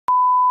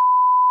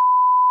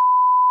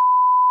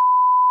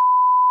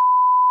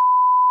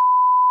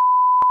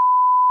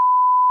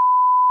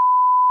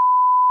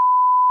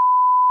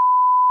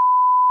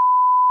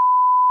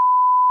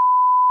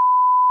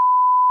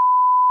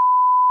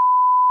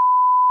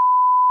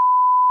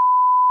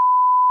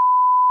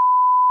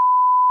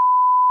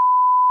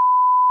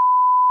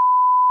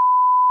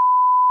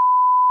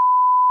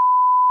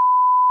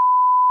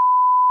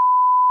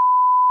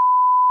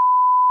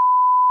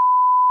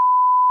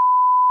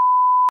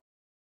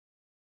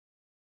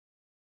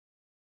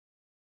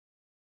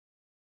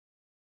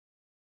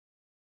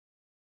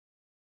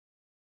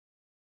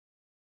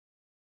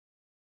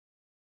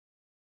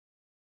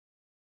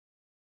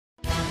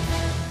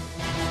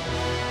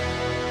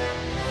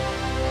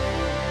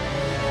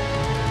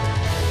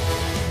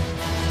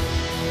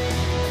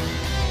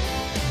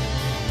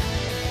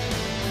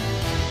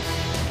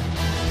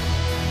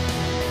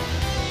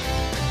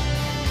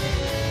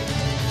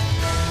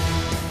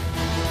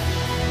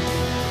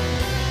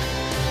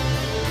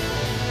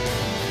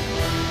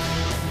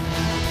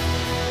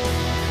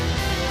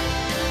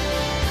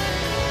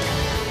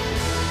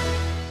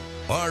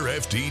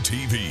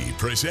RFD-TV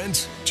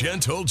presents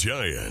Gentle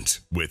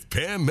Giant with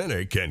Pam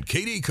Minnick and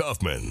Katie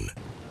Kaufman.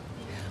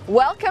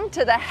 Welcome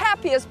to the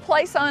happiest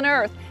place on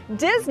earth,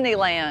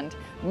 Disneyland.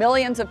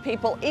 Millions of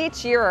people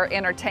each year are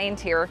entertained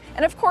here,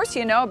 and of course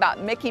you know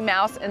about Mickey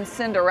Mouse and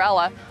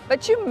Cinderella,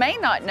 but you may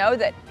not know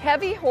that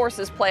heavy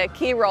horses play a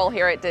key role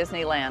here at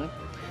Disneyland.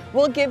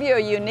 We'll give you a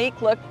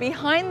unique look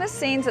behind the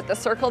scenes at the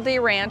Circle D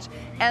Ranch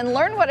and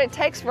learn what it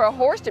takes for a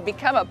horse to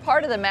become a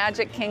part of the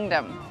Magic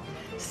Kingdom.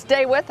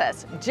 Stay with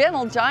us.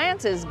 Gentle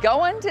Giants is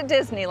going to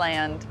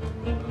Disneyland.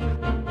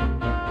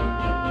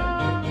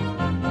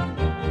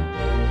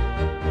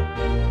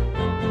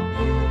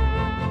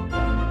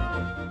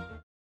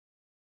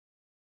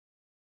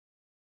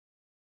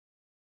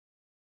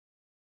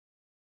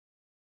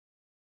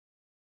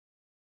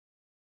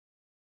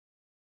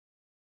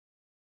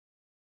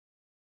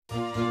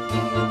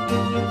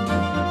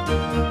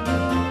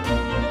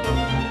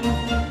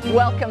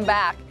 Welcome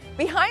back.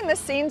 Behind the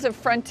scenes of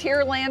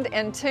Frontierland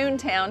and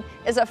Toontown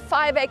is a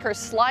 5-acre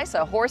slice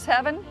of horse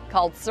heaven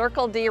called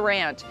Circle D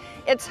Ranch.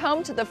 It's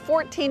home to the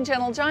 14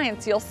 Gentle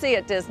Giants you'll see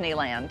at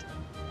Disneyland.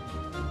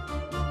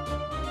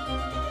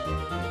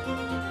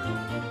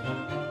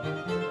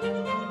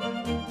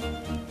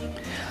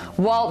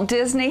 Walt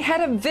Disney had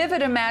a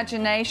vivid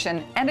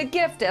imagination and a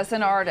gift as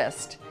an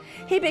artist.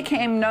 He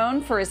became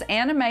known for his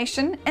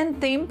animation and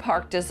theme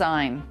park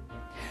design.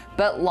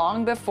 But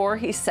long before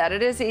he sat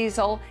at his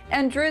easel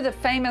and drew the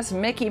famous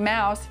Mickey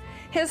Mouse,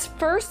 his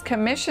first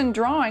commissioned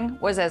drawing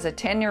was as a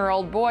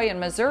 10-year-old boy in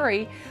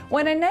Missouri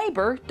when a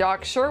neighbor,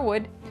 Doc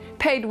Sherwood,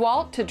 paid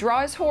Walt to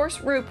draw his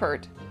horse,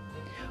 Rupert.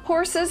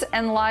 Horses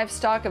and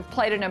livestock have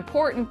played an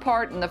important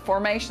part in the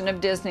formation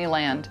of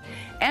Disneyland,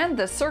 and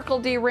the Circle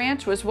D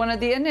Ranch was one of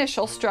the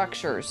initial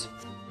structures.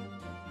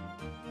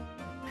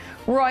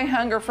 Roy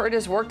Hungerford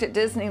has worked at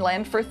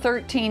Disneyland for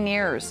 13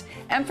 years,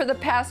 and for the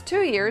past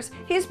 2 years,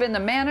 he's been the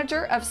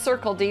manager of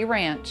Circle D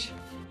Ranch.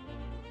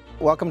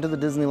 Welcome to the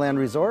Disneyland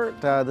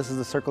Resort. This is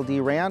the Circle D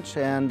Ranch,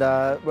 and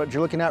what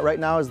you're looking at right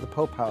now is the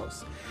Pope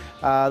House.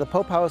 The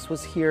Pope House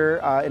was here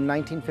in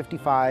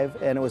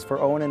 1955, and it was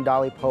for Owen and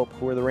Dolly Pope,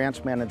 who were the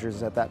ranch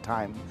managers at that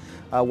time.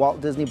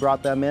 Walt Disney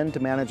brought them in to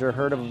manage a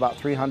herd of about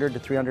 300 to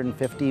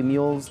 350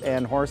 mules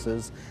and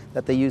horses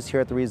that they used here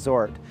at the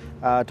resort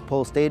to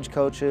pull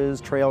stagecoaches,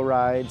 trail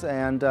rides,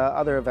 and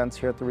other events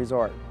here at the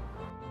resort.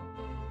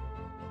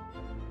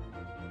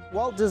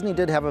 Walt Disney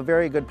did have a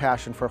very good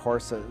passion for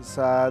horses.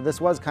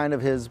 This was kind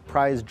of his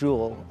prize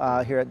jewel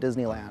here at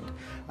Disneyland.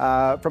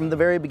 From the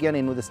very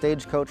beginning with the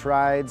stagecoach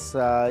rides,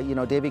 you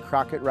know, Davy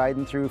Crockett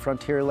riding through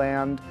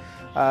Frontierland,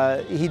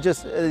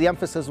 the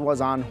emphasis was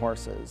on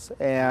horses.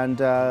 And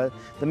the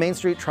Main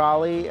Street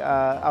trolley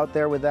out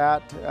there with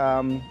that,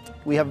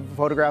 we have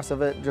photographs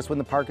of it just when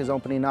the park is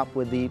opening up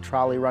with the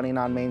trolley running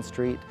on Main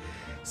Street.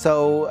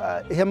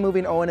 So him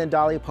moving Owen and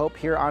Dolly Pope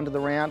here onto the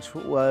ranch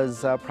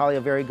was probably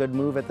a very good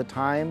move at the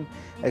time,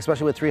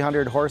 especially with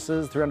 300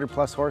 horses, 300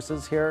 plus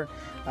horses here.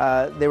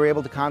 They were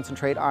able to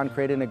concentrate on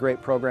creating a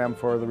great program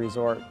for the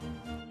resort.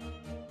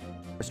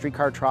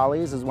 Streetcar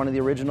trolleys is one of the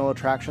original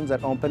attractions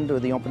that opened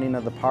with the opening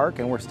of the park,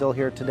 and we're still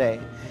here today.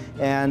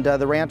 And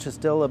the ranch is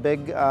still a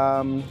big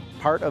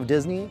part of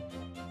Disney.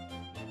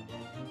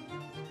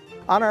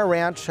 On our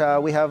ranch,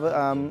 we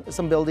have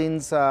some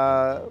buildings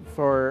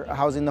for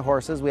housing the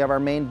horses. We have our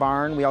main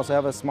barn. We also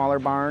have a smaller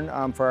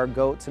barn for our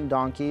goats and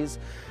donkeys.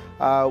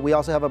 We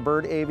also have a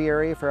bird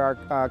aviary for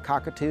our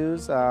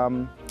cockatoos.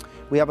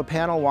 We have a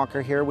panel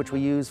walker here, which we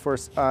use for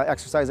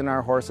exercising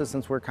our horses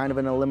since we're kind of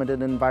in a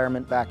limited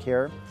environment back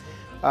here.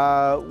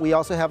 We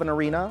also have an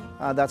arena.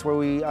 That's where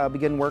we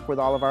begin work with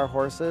all of our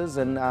horses,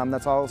 and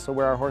that's also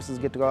where our horses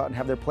get to go out and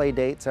have their play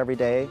dates every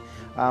day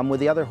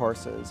with the other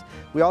horses.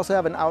 We also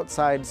have an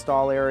outside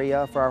stall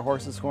area for our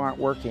horses who aren't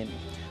working.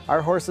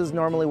 Our horses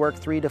normally work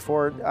 3 to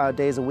 4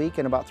 days a week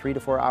and about 3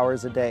 to 4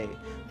 hours a day.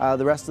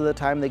 The rest of the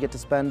time they get to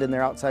spend in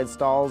their outside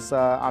stalls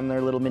on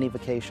their little mini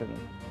vacation.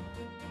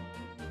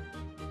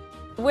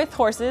 With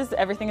horses,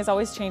 everything is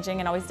always changing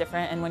and always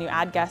different, and when you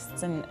add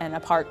guests and a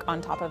park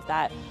on top of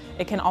that,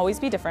 it can always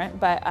be different.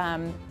 But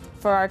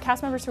for our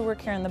cast members who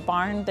work here in the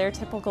barn, their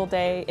typical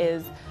day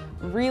is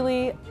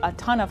really a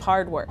ton of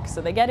hard work.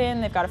 So they get in,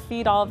 they've got to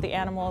feed all of the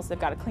animals, they've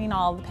got to clean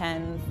all of the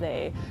pens,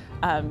 they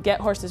get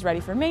horses ready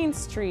for Main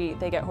Street,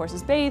 they get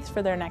horses bathed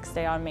for their next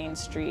day on Main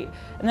Street.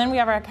 And then we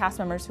have our cast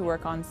members who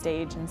work on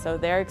stage, and so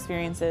their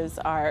experiences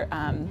are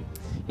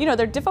you know,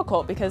 they're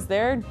difficult because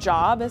their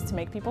job is to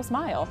make people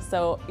smile.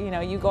 So, you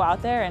know, you go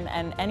out there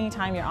and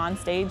anytime you're on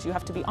stage, you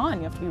have to be on,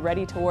 you have to be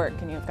ready to work,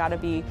 and you've got to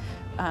be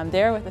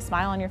there with a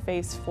smile on your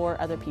face for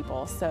other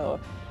people. So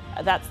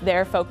that's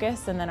their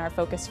focus, and then our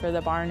focus for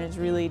the barn is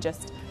really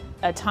just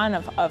a ton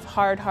of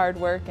hard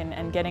work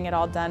and getting it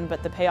all done,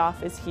 but the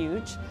payoff is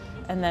huge.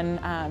 And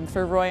then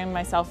for Roy and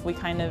myself, we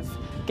kind of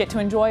get to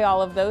enjoy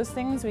all of those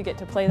things. We get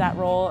to play that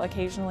role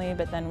occasionally,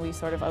 but then we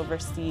sort of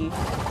oversee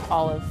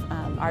all of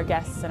our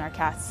guests and our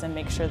casts and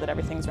make sure that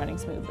everything's running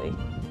smoothly.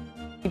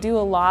 We do a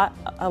lot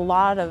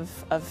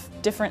of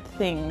different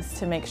things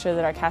to make sure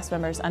that our cast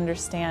members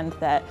understand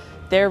that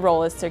their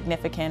role is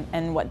significant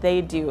and what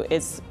they do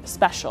is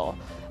special.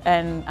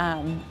 And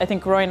I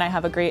think Roy and I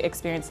have a great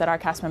experience that our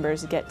cast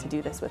members get to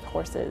do this with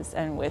horses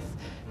and with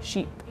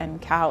sheep and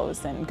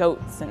cows and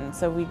goats, and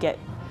so we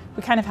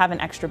kind of have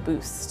an extra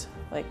boost.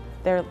 Like,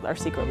 they're our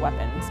secret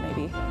weapons,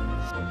 maybe.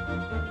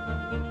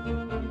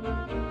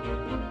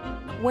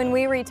 When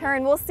we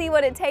return, we'll see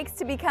what it takes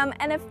to become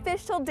an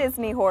official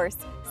Disney horse.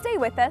 Stay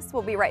with us,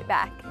 we'll be right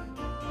back.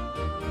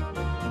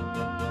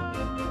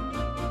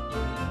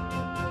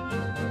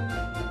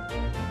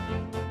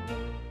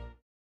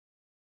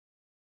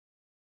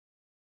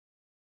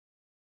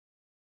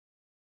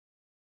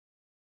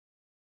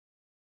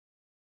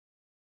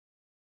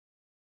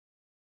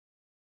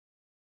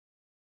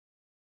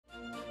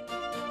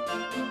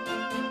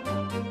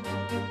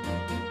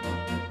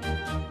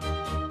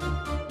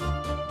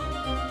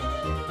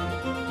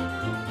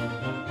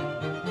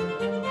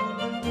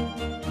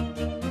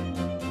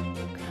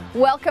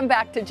 Welcome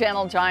back to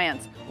Gentle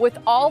Giants. With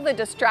all the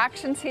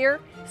distractions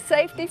here,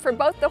 safety for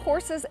both the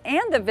horses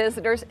and the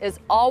visitors is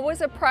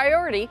always a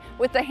priority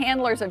with the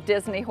handlers of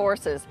Disney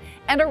horses,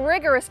 and a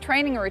rigorous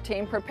training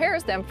routine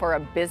prepares them for a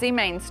busy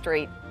Main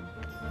Street.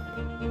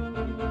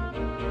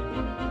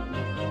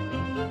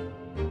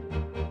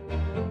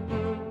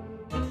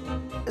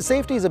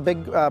 Safety is a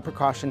big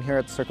precaution here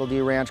at the Circle D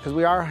Ranch because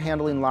we are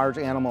handling large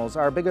animals.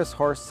 Our biggest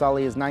horse,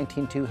 Sully, is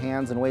 19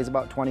 hands and weighs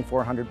about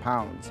 2,400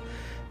 pounds.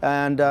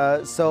 And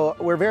so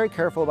we're very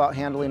careful about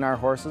handling our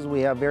horses.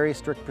 We have very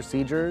strict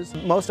procedures.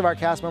 Most of our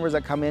cast members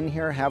that come in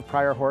here have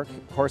prior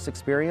horse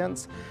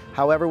experience.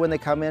 However, when they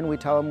come in, we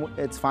tell them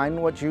it's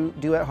fine what you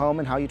do at home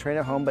and how you train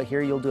at home, but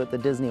here you'll do it the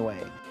Disney way.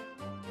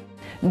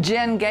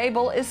 Jen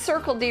Gable is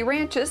Circle D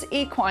Ranch's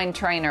equine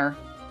trainer.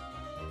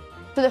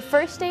 So the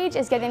first stage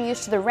is getting them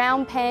used to the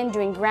round pen,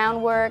 doing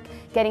groundwork,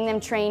 getting them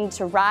trained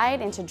to ride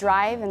and to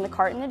drive in the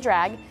cart and the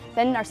drag.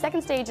 Then our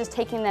second stage is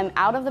taking them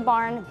out of the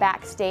barn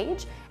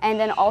backstage, and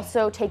then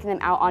also taking them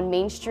out on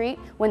Main Street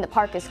when the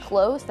park is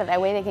closed, so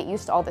that way they get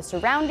used to all the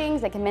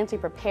surroundings, they can mentally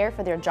prepare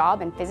for their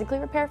job and physically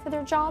prepare for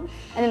their job.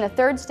 And then the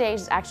third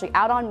stage is actually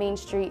out on Main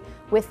Street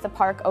with the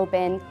park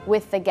open,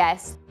 with the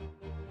guests.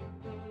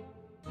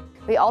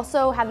 We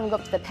also have them go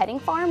up to the petting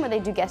farm where they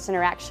do guest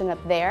interaction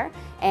up there,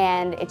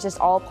 and it's just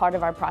all part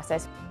of our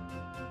process.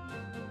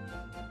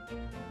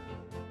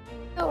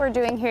 What we're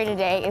doing here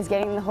today is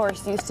getting the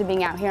horse used to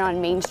being out here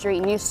on Main Street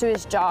and used to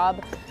his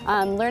job,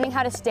 learning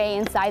how to stay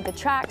inside the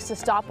tracks, to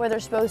stop where they're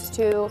supposed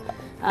to,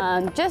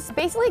 just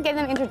basically getting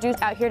them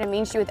introduced out here to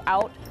Main Street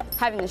without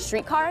having the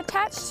streetcar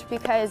attached,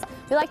 because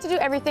we like to do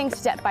everything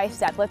step by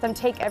step, let them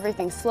take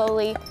everything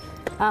slowly.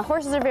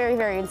 Horses are very,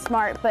 very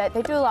smart, but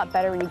they do a lot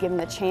better when you give them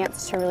the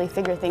chance to really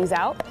figure things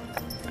out.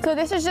 So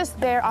this is just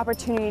their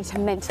opportunity to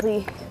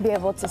mentally be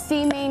able to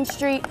see Main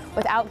Street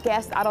without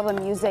guests, out all the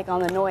music, all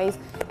the noise,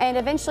 and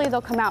eventually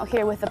they'll come out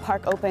here with the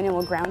park open and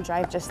we'll ground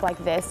drive just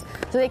like this,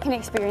 so they can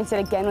experience it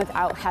again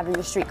without having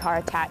the streetcar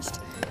attached.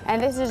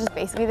 And this is just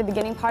basically the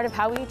beginning part of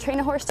how we train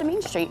a horse to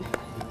Main Street.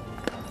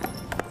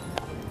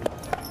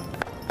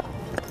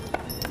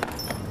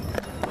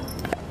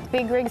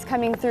 Big rigs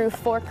coming through,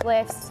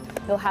 forklifts,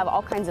 you'll have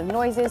all kinds of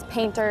noises,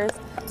 painters.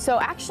 So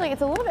actually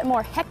it's a little bit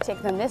more hectic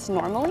than this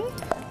normally.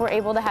 We're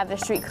able to have the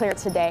street clear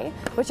today,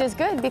 which is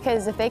good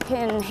because if they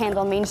can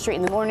handle Main Street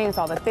in the morning with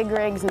all the big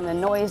rigs and the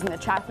noise and the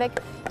traffic,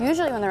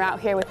 usually when they're out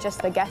here with just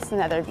the guests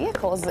and the other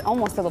vehicles, it's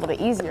almost a little bit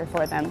easier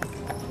for them.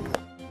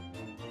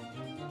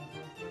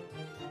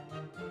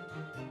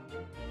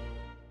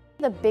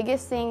 The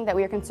biggest thing that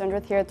we are concerned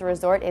with here at the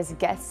resort is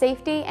guest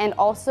safety and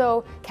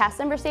also cast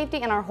member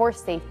safety and our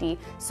horse safety.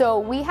 So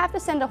we have to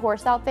send a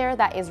horse out there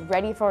that is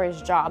ready for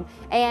his job.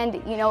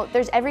 And you know,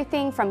 there's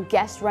everything from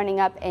guests running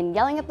up and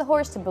yelling at the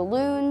horse to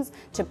balloons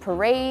to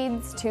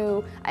parades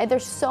to,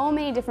 there's so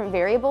many different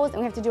variables and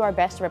we have to do our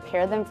best to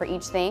prepare them for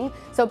each thing.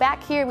 So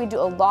back here we do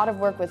a lot of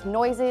work with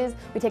noises.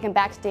 We take them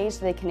backstage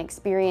so they can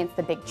experience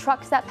the big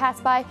trucks that pass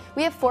by.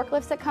 We have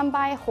forklifts that come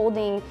by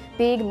holding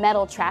big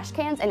metal trash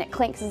cans and it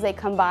clinks as they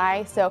come by.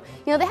 So,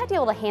 you know, they have to be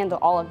able to handle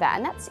all of that.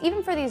 And that's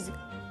even for these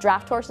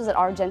draft horses that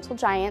are Gentle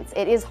Giants,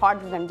 it is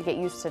hard for them to get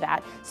used to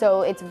that.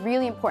 So it's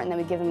really important that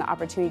we give them the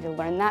opportunity to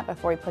learn that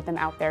before we put them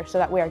out there so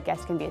that way our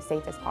guests can be as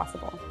safe as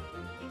possible.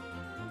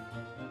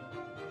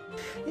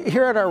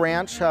 Here at our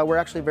ranch, we're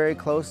actually very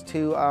close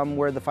to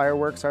where the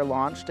fireworks are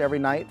launched every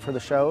night for the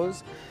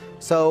shows.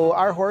 So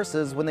our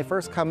horses, when they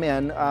first come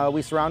in,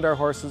 we surround our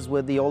horses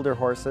with the older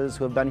horses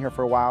who have been here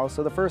for a while.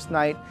 So the first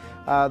night,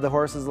 the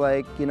horse is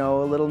like, you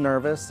know, a little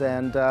nervous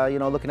and, you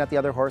know, looking at the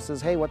other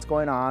horses, hey, what's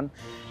going on?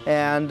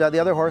 And the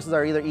other horses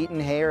are either eating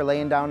hay or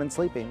laying down and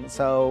sleeping.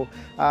 So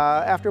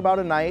after about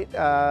a night,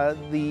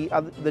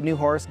 the new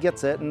horse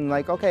gets it and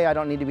like, okay, I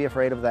don't need to be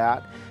afraid of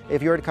that.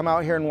 If you were to come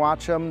out here and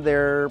watch them,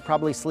 they're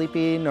probably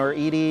sleeping or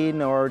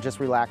eating or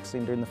just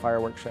relaxing during the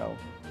fireworks show.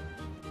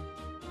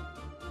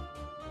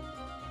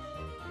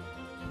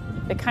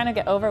 They kind of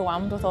get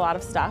overwhelmed with a lot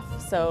of stuff.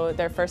 So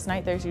their first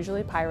night there's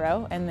usually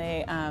pyro and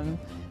they,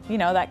 you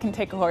know, that can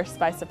take a horse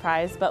by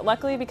surprise. But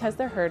luckily, because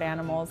they're herd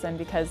animals and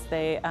because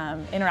they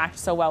interact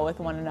so well with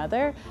one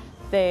another,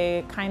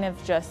 they kind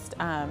of just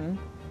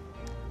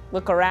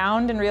look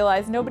around and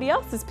realize nobody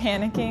else is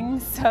panicking,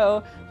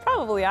 so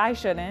probably I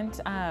shouldn't.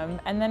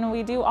 And then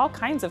we do all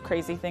kinds of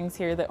crazy things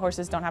here that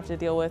horses don't have to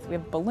deal with. We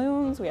have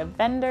balloons, we have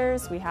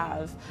vendors, we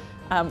have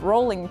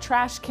rolling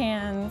trash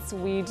cans,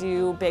 we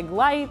do big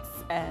lights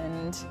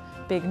and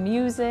big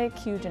music,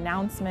 huge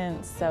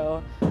announcements.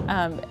 So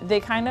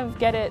they kind of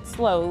get it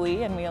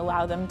slowly, and we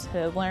allow them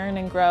to learn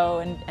and grow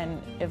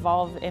and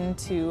evolve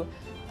into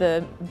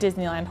the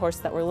Disneyland horse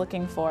that we're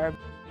looking for.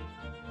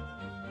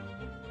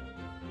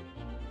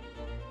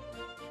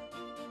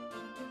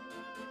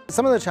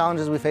 Some of the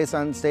challenges we face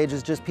on stage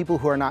is just people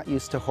who are not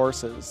used to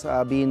horses,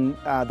 being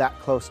that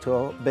close to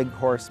a big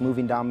horse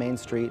moving down Main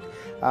Street.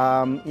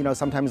 You know,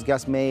 sometimes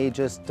guests may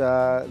just,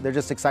 they're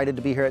just excited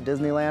to be here at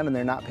Disneyland and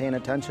they're not paying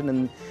attention,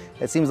 and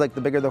it seems like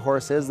the bigger the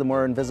horse is, the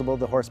more invisible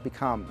the horse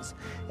becomes.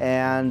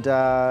 And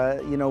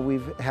you know,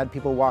 we've had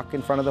people walk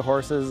in front of the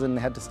horses and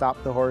had to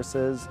stop the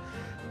horses.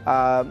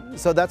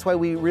 So that's why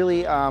we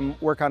really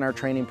work on our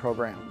training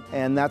program,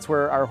 and that's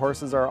where our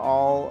horses are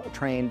all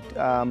trained.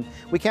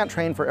 We can't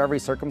train for every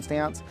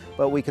circumstance,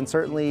 but we can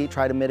certainly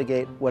try to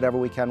mitigate whatever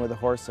we can with the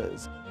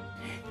horses.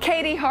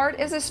 Katie Hart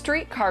is a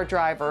streetcar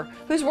driver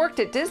who's worked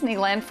at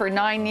Disneyland for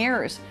 9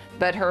 years,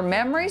 but her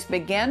memories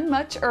begin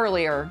much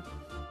earlier.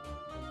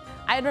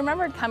 I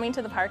remembered coming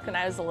to the park when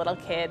I was a little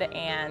kid,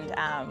 and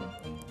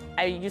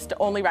I used to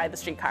only ride the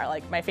streetcar.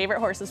 Like, my favorite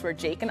horses were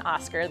Jake and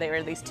Oscar. They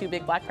were these two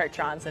big black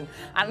Percherons, and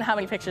I don't know how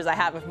many pictures I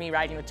have of me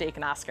riding with Jake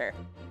and Oscar.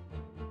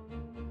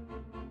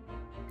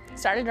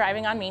 Started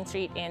driving on Main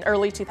Street in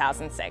early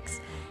 2006,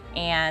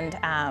 and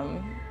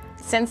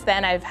since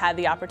then I've had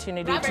the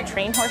opportunity to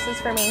train horses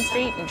for Main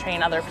Street and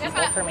train other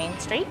people for Main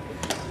Street,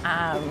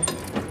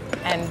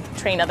 and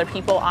train other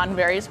people on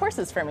various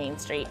horses for Main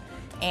Street.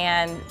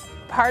 And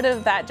part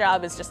of that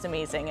job is just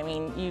amazing. I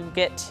mean, you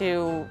get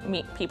to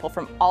meet people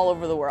from all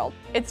over the world.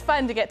 It's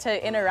fun to get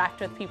to interact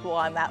with people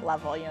on that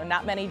level. You know,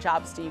 not many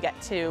jobs do you get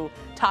to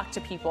talk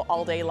to people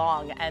all day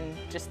long and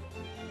just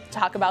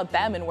talk about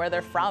them and where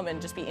they're from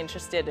and just be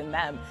interested in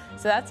them.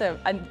 So that's a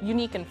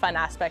unique and fun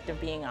aspect of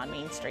being on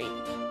Main Street.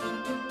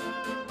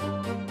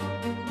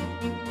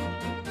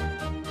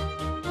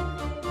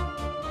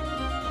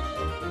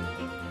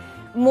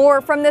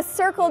 More from the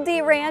Circle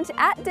D Ranch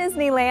at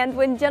Disneyland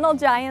when Gentle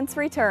Giants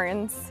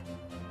returns.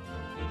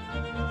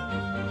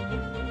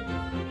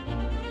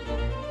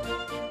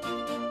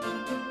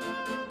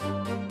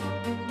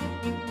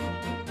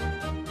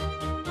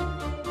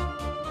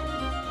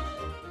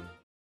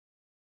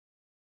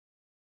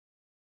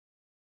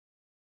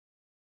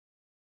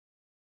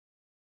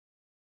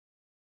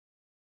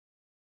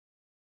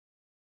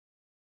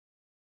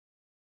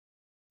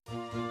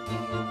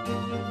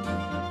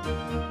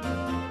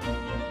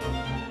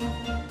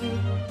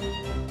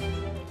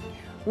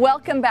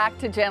 Welcome back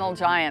to Gentle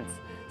Giants.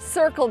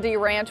 Circle D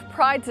Ranch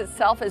prides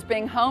itself as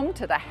being home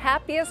to the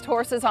happiest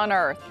horses on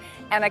earth,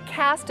 and a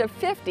cast of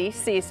 50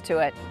 sees to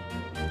it.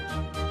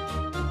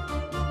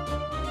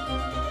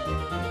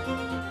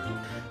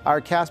 Our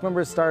cast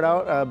members start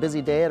out a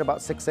busy day at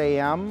about 6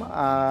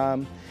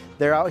 a.m.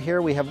 They're out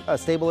here. We have a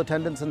stable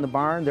attendants in the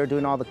barn. They're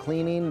doing all the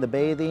cleaning, the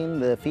bathing,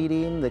 the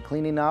feeding, the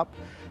cleaning up.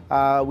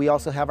 We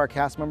also have our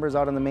cast members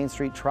out on the Main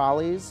Street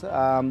trolleys.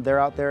 They're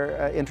out there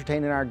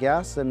entertaining our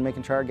guests and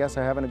making sure our guests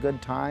are having a good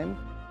time.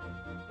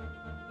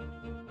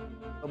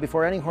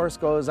 Before any horse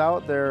goes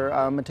out,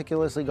 they're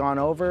meticulously gone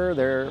over,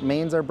 their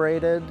manes are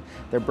braided,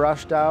 they're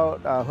brushed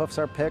out, hoofs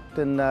are picked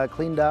and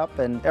cleaned up,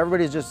 and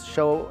everybody's just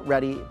show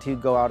ready to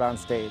go out on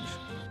stage.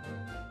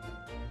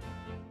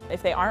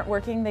 If they aren't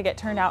working, they get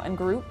turned out in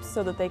groups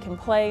so that they can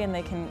play and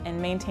they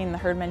can maintain the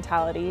herd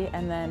mentality.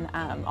 And then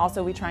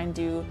also we try and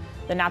do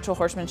the natural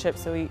horsemanship,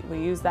 so we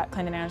use that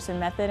Clinton Anderson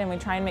method, and we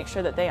try and make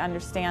sure that they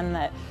understand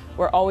that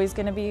we're always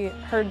going to be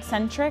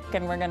herd-centric,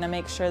 and we're going to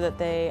make sure that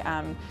they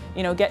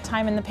you know, get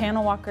time in the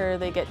panel walker,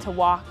 they get to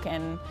walk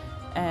and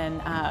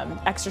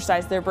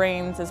exercise their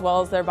brains as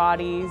well as their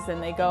bodies, and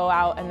they go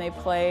out and they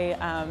play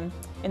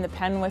in the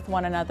pen with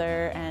one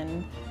another.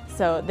 And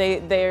so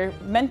they're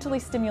mentally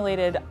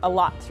stimulated a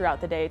lot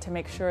throughout the day to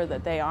make sure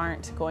that they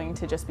aren't going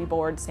to just be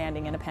bored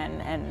standing in a pen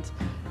and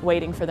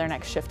waiting for their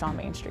next shift on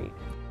Main Street.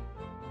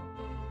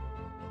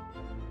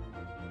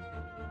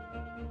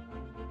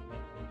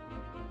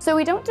 So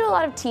we don't do a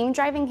lot of team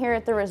driving here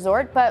at the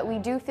resort, but we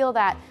do feel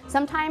that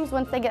sometimes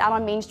once they get out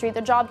on Main Street,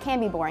 their job can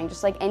be boring.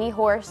 Just like any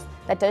horse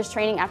that does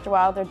training, after a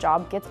while their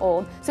job gets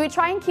old. So we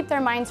try and keep their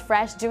minds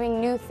fresh,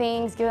 doing new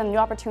things, give them new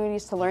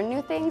opportunities to learn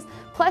new things.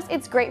 Plus,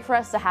 it's great for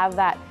us to have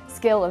that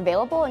skill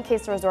available in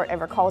case the resort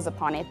ever calls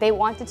upon it. If they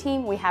want a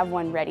team, we have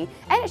one ready.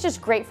 And it's just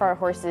great for our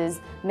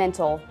horse's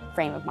mental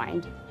frame of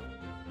mind.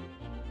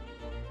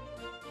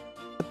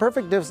 The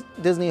perfect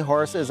Disney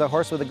horse is a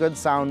horse with a good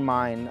sound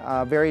mind,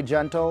 very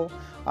gentle,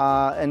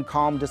 and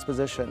calm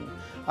disposition.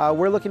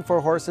 We're looking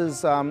for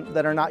horses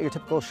that are not your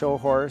typical show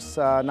horse,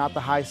 not the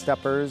high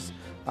steppers,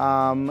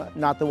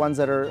 not the ones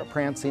that are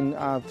prancing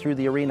through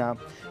the arena.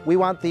 We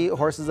want the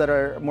horses that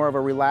are more of a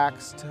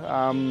relaxed,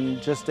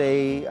 just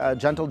a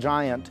gentle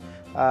giant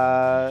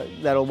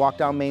that'll walk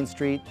down Main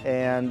Street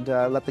and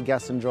let the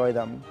guests enjoy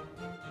them.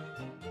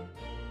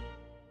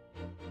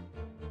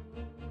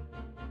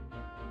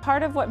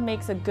 Part of what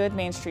makes a good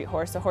Main Street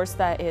horse, a horse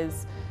that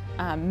is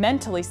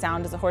mentally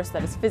sound, is a horse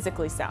that is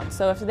physically sound.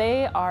 So if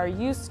they are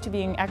used to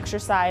being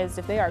exercised,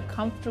 if they are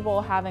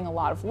comfortable having a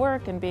lot of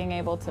work and being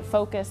able to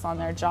focus on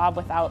their job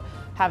without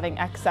having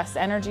excess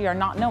energy or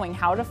not knowing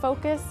how to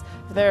focus,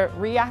 if they're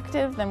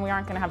reactive, then we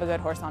aren't going to have a good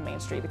horse on Main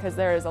Street, because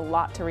there is a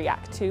lot to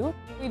react to.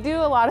 We do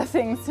a lot of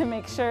things to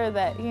make sure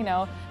that, you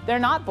know, they're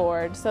not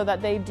bored, so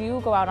that they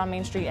do go out on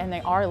Main Street and they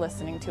are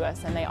listening to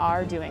us and they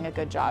are doing a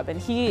good job. And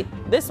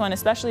this one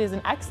especially is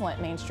an excellent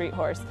Main Street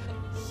horse.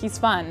 He's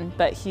fun,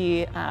 but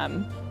they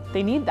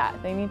need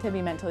that. They need to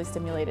be mentally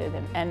stimulated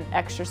and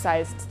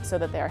exercised so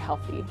that they are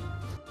healthy.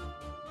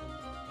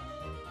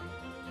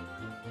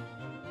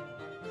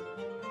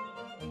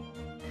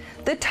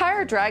 The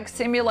tire drag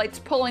simulates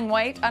pulling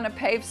weight on a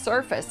paved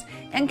surface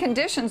and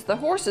conditions the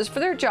horses for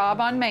their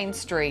job on Main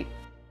Street.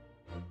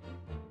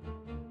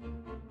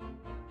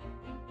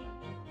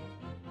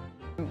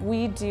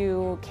 We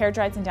do carriage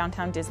rides in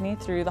downtown Disney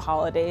through the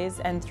holidays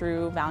and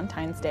through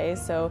Valentine's Day,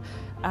 so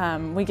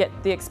we get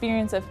the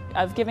experience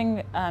of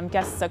giving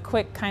guests a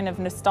quick kind of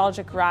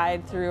nostalgic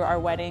ride through our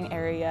wedding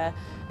area,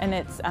 and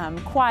it's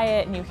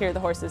quiet and you hear the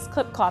horses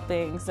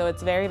clip-clopping, so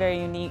it's very, very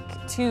unique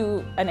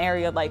to an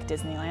area like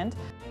Disneyland.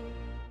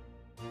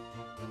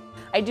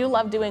 I do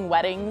love doing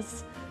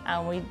weddings.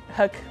 We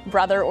hook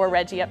Brother or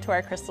Reggie up to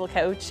our crystal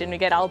coach and we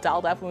get all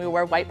dolled up and we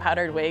wear white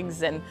powdered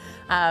wigs, and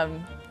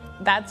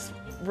that's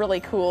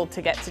really cool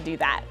to get to do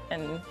that,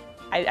 and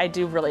I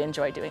do really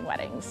enjoy doing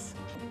weddings.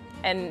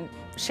 And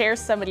share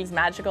somebody's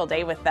magical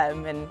day with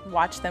them and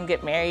watch them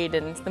get married,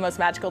 and it's the most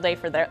magical day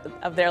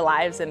of their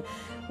lives, and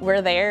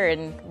we're there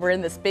and we're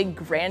in this big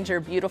grandeur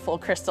beautiful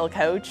crystal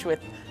coach with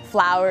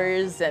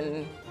flowers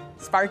and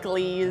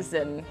sparklies,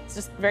 and it's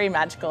just very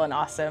magical and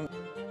awesome.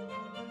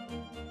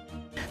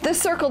 The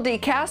Circle D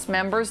cast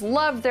members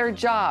love their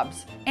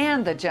jobs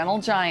and the gentle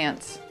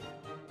giants.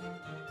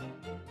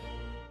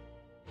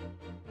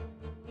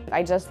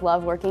 I just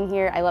love working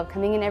here. I love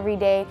coming in every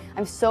day.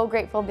 I'm so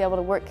grateful to be able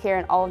to work here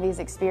and all of these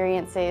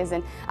experiences.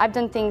 And I've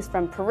done things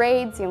from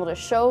parades, being able to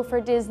show for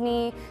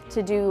Disney,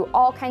 to do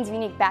all kinds of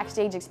unique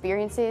backstage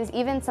experiences.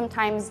 Even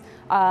sometimes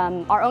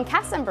our own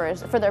cast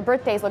members, for their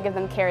birthdays, we'll give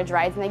them carriage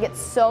rides and they get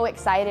so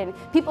excited.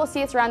 People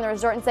see us around the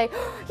resort and say,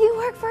 "You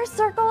work for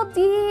Circle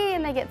D,"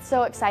 and they get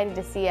so excited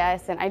to see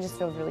us. And I just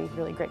feel really,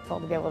 really grateful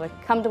to be able to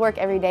come to work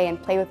every day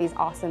and play with these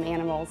awesome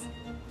animals.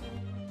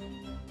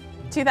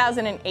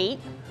 2008,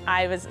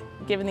 I was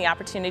given the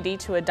opportunity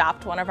to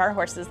adopt one of our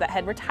horses that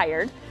had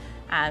retired.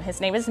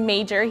 His name is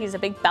Major. He's a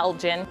big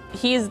Belgian.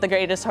 He's the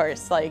greatest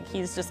horse. Like,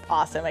 he's just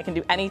awesome. I can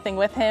do anything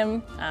with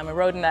him. I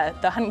rode in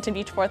the Huntington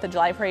Beach 4th of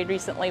July parade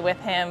recently with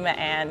him,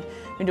 and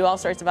we do all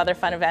sorts of other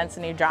fun events,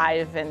 and we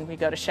drive and we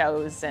go to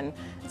shows, and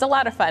it's a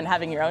lot of fun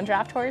having your own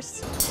draft horse.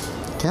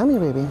 Come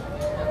here, baby.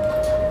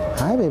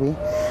 Hi, baby.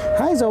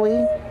 Hi,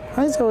 Zoe.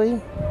 Hi,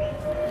 Zoe.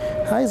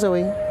 Hi,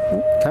 Zoe.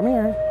 Come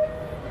here.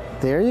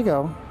 There you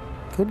go.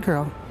 Good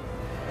girl.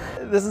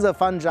 This is a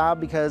fun job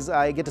because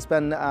I get to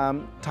spend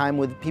time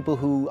with people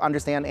who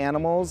understand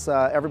animals.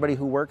 Everybody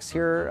who works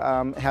here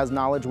has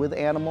knowledge with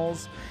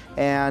animals,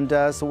 and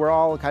so we're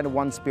all kind of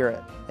one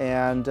spirit.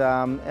 And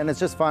it's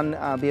just fun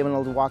being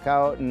able to walk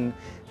out and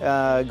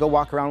go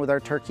walk around with our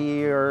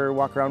turkey, or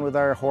walk around with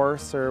our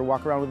horse, or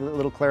walk around with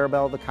little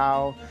Clarabelle the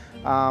cow.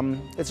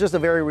 It's just a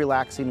very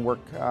relaxing work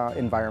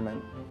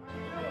environment.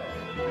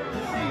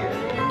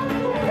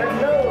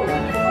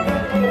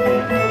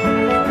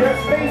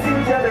 Just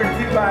facing each other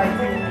 2 by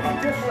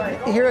 2, just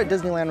like... Here at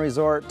Disneyland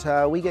Resort,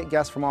 we get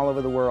guests from all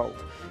over the world.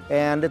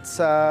 And it's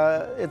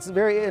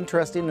very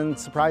interesting and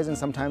surprising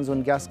sometimes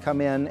when guests come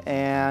in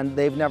and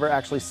they've never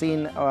actually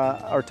seen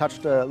or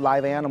touched a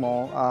live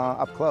animal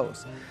up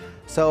close.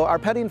 So our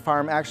petting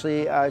farm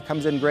actually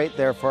comes in great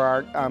there for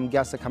our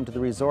guests that come to the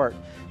resort.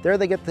 There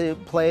they get to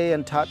play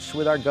and touch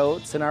with our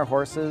goats and our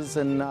horses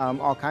and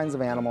all kinds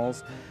of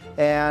animals.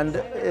 And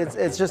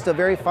it's just a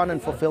very fun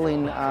and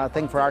fulfilling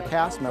thing for our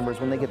cast members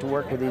when they get to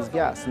work with these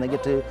guests, and they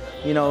get to,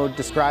 you know,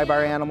 describe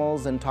our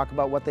animals and talk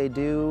about what they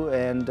do,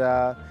 and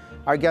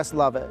our guests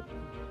love it.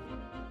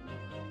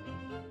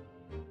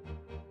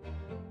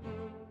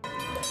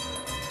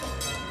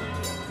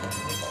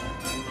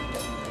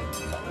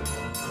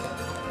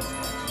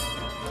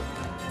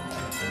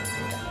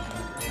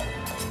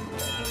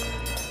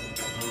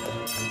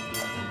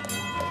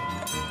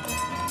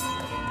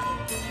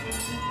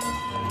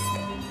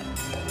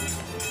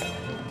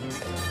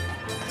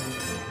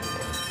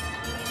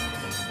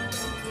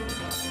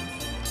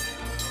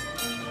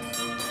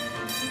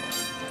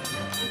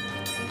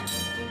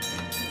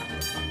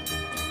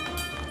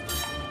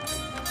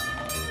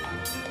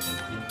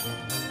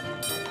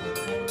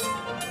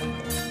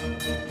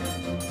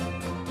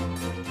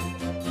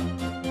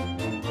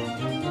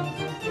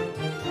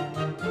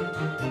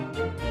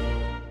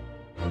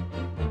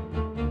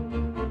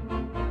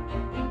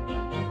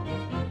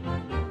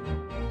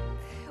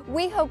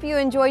 We hope you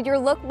enjoyed your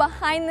look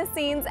behind the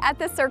scenes at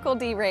the Circle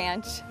D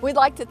Ranch. We'd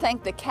like to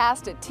thank the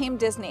cast at Team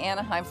Disney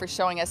Anaheim for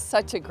showing us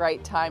such a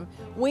great time.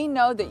 We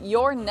know that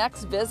your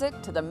next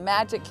visit to the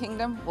Magic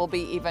Kingdom will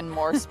be even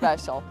more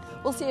special.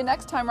 We'll see you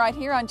next time right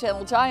here on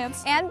Gentle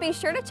Giants. And be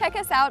sure to check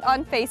us out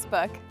on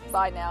Facebook.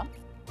 Bye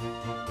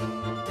now.